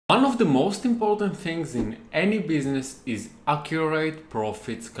One of the most important things in any business is accurate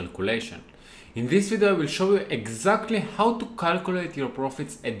profits calculation. In this video I will show you exactly how to calculate your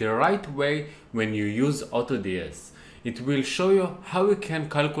profits at the right way when you use AutoDS. It will show you how you can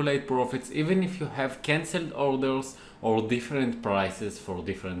calculate profits even if you have cancelled orders or different prices for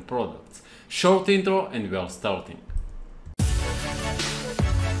different products. Short intro and we are starting.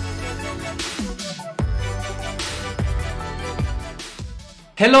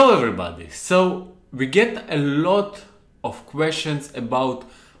 Hello everybody! So we get a lot of questions about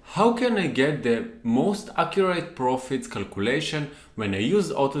how can I get the most accurate profits calculation when I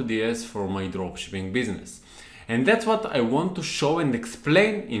use AutoDS for my dropshipping business. And that's what I want to show and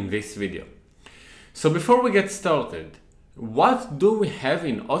explain in this video. So before we get started, what do we have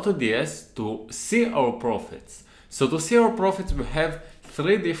in AutoDS to see our profits? So to see our profits we have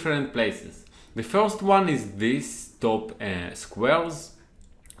three different places. The first one is these top squares.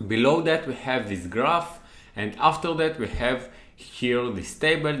 Below that we have this graph, and after that we have here this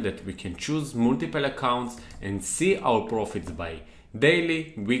table that we can choose multiple accounts and see our profits by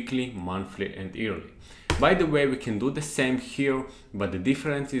daily, weekly, monthly and yearly. By the way, we can do the same here, but the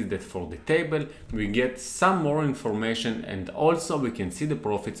difference is that for the table we get some more information and also we can see the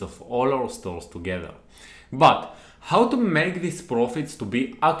profits of all our stores together. But how to make these profits to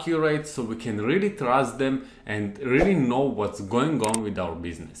be accurate so we can really trust them and really know what's going on with our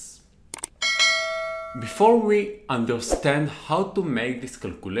business. Before we understand how to make this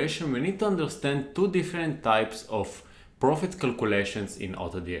calculation, we need to understand two different types of profit calculations in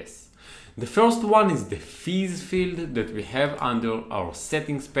AutoDS. The first one is the fees field that we have under our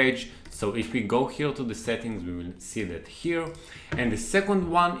settings page. So if we go here to the settings, we will see that here. And the second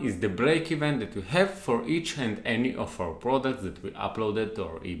one is the break-even that we have for each and any of our products that we uploaded to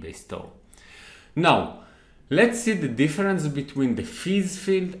our eBay store. Now, let's see the difference between the fees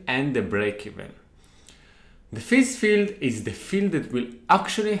field and the break-even. The fees field is the field that will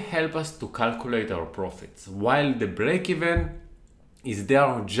actually help us to calculate our profits, while the break-even is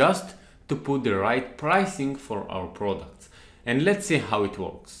there just to put the right pricing for our products. And let's see how it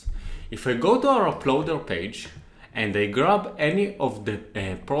works. If I go to our uploader page and I grab any of the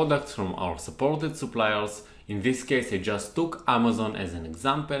products from our supported suppliers, in this case I just took Amazon as an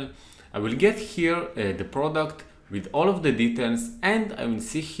example, I will get here the product with all of the details and I will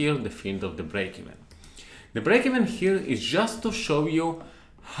see here the field of the break-even. The break-even here is just to show you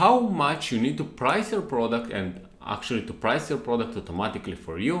how much you need to price your product and actually to price your product automatically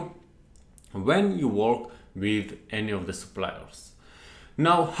for you when you work with any of the suppliers.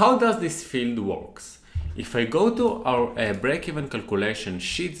 Now, how does this field works? If I go to our break-even calculation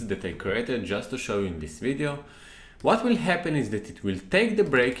sheets that I created just to show you in this video, what will happen is that it will take the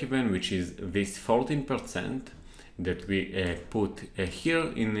break-even, which is this 14% that we put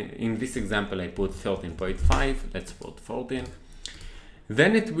here. In this example I put 13.5, let's put 14.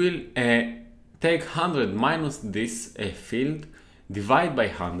 Then it will take 100 minus this field, divide by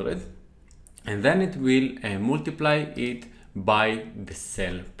 100, and then it will multiply it by the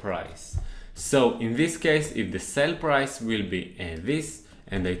sell price. So in this case, if the sell price will be this,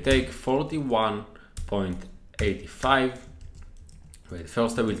 and I take 41.85, wait,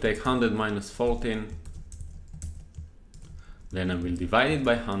 first I will take 100 minus 14, then I will divide it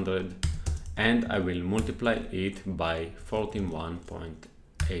by 100, and I will multiply it by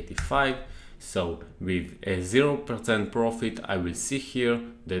 41.85. So with a 0% profit, I will see here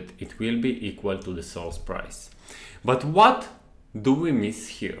that it will be equal to the source price. But what do we miss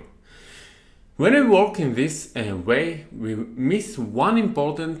here? When we work in this way, we miss one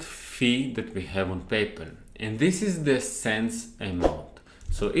important fee that we have on PayPal, and this is the cents amount.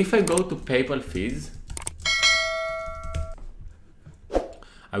 So if I go to PayPal fees,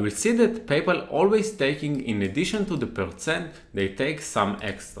 I will see that PayPal always taking, in addition to the percent, they take some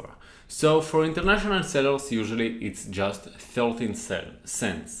extra. So for international sellers, usually it's just 13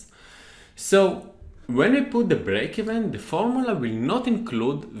 cents. So when we put the break-even, the formula will not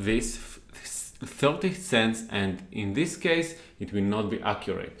include this 30 cents, and in this case, it will not be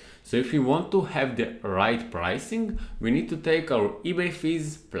accurate. So if we want to have the right pricing, we need to take our eBay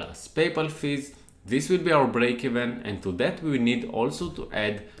fees plus PayPal fees. This will be our break-even, and to that we need also to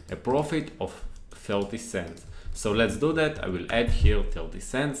add a profit of 30 cents. So let's do that. I will add here 30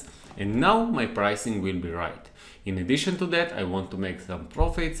 cents, and now my pricing will be right. In addition to that, I want to make some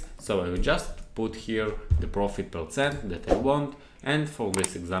profits, so I will just put here the profit percent that I want, and for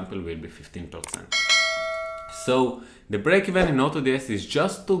this example will be 15%. So the break-even in AutoDS is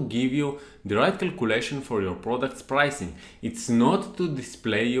just to give you the right calculation for your product's pricing. It's not to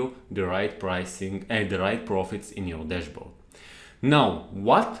display you the right pricing and the right profits in your dashboard. Now,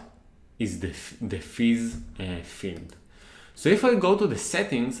 what is the fees field? So if I go to the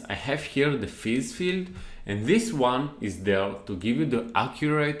settings, I have here the fees field, and this one is there to give you the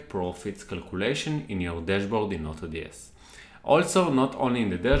accurate profits calculation in your dashboard in AutoDS. Also, not only in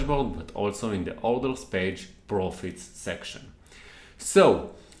the dashboard, but also in the orders page profits section.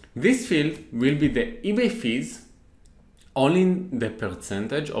 So this field will be the eBay fees only in the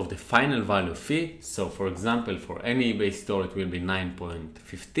percentage of the final value fee. So for example, for any eBay store, it will be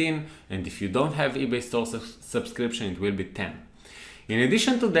 9.15. And if you don't have eBay store subscription, it will be 10. In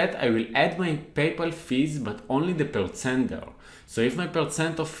addition to that, I will add my PayPal fees, but only the percent there. So if my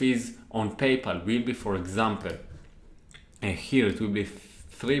percent of fees on PayPal will be, for example, here it will be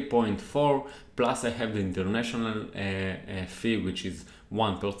 3.4, plus I have the international fee, which is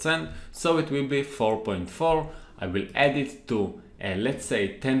 1%. So it will be 4.4. I will add it to, let's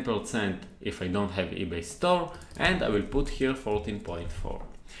say 10% if I don't have eBay store, and I will put here 14.4.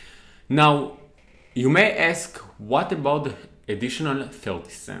 Now, you may ask, what about the additional 30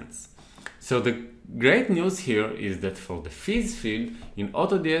 cents? So the great news here is that for the fees field in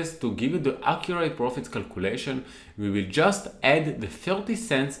AutoDS, to give you the accurate profits calculation, we will just add the 30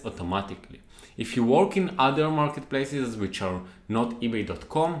 cents automatically. If you work in other marketplaces which are not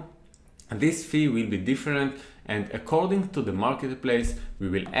ebay.com, this fee will be different, and according to the marketplace, we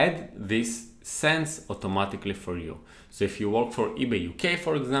will add this cents automatically for you. So if you work for eBay UK,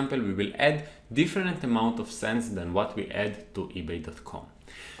 for example, we will add different amount of cents than what we add to ebay.com.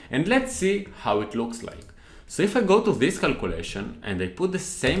 And let's see how it looks like. So if I go to this calculation and I put the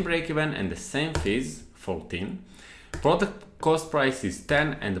same break-even and the same fees, 14, product cost price is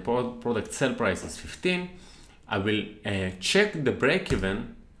 10 and the product sell price is 15, I will check the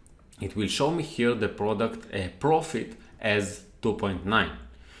break-even. It will show me here the product profit as 2.9,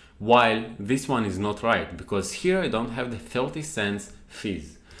 while this one is not right, because here I don't have the 30 cents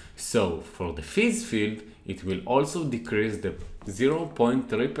fees. So for the fees field, it will also decrease the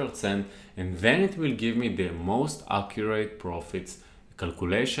 0.3%, and then it will give me the most accurate profits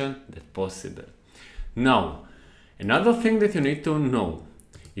calculation that possible. Now, another thing that you need to know,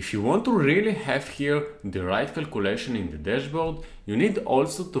 if you want to really have here the right calculation in the dashboard, you need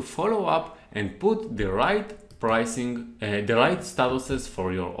also to follow up and put the right pricing, the right statuses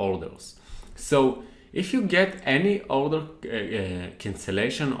for your orders. So if you get any order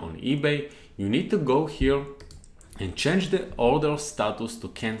cancellation on eBay, you need to go here and change the order status to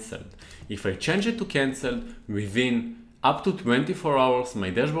cancelled. If I change it to cancelled, within up to 24 hours, my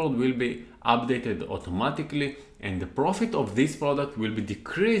dashboard will be updated automatically, and the profit of this product will be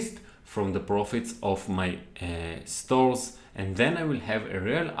decreased from the profits of my stores, and then I will have a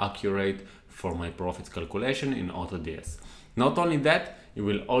real accurate for my profits calculation in AutoDS. Not only that, you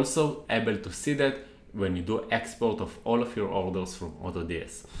will also able to see that when you do export of all of your orders from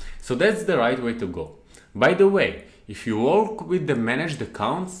AutoDS. So that's the right way to go. By the way, if you work with the managed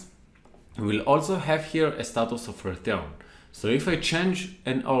accounts, you will also have here a status of return. So if I change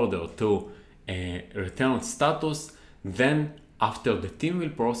an order to a return status, then after the team will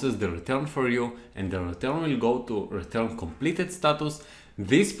process the return for you and the return will go to return completed status,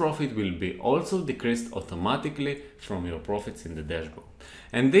 this profit will be also decreased automatically from your profits in the dashboard.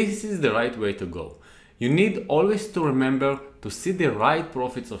 And this is the right way to go. You need always to remember to see the right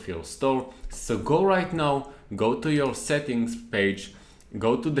profits of your store. So go right now, go to your settings page,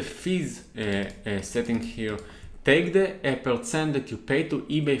 go to the fees setting here, take the percent that you pay to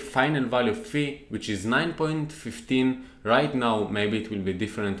eBay final value fee, which is 9.15 right now. Maybe it will be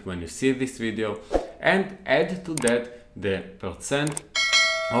different when you see this video, and add to that the percent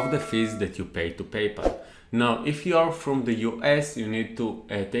of the fees that you pay to PayPal. Now, if you are from the US, you need to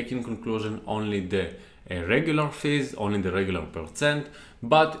take in conclusion only the regular fees, only the regular percent.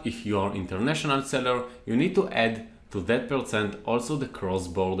 But if you are international seller, you need to add to that percent also the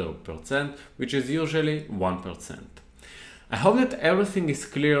cross-border percent, which is usually 1%. I hope that everything is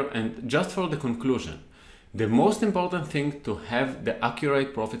clear, and just for the conclusion, the most important thing to have the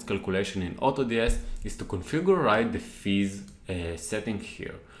accurate profits calculation in AutoDS is to configure right the fees setting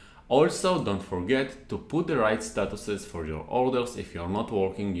here. Also, don't forget to put the right statuses for your orders if you are not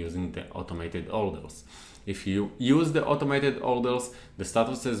working using the automated orders. If you use the automated orders, the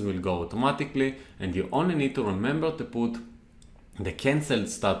statuses will go automatically, and you only need to remember to put the cancelled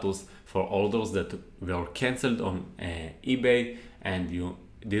status for orders that were cancelled on eBay and you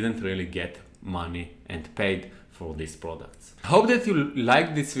didn't really get money and paid for these products. I hope that you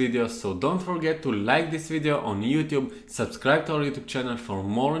like this video, so don't forget to like this video on YouTube, subscribe to our YouTube channel for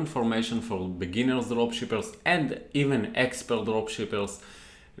more information for beginners dropshippers and even expert dropshippers.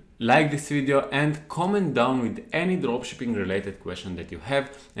 like this video and comment down with any dropshipping related question that you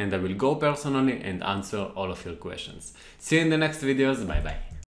have, and I will go personally and answer all of your questions. See you in the next videos. Bye bye.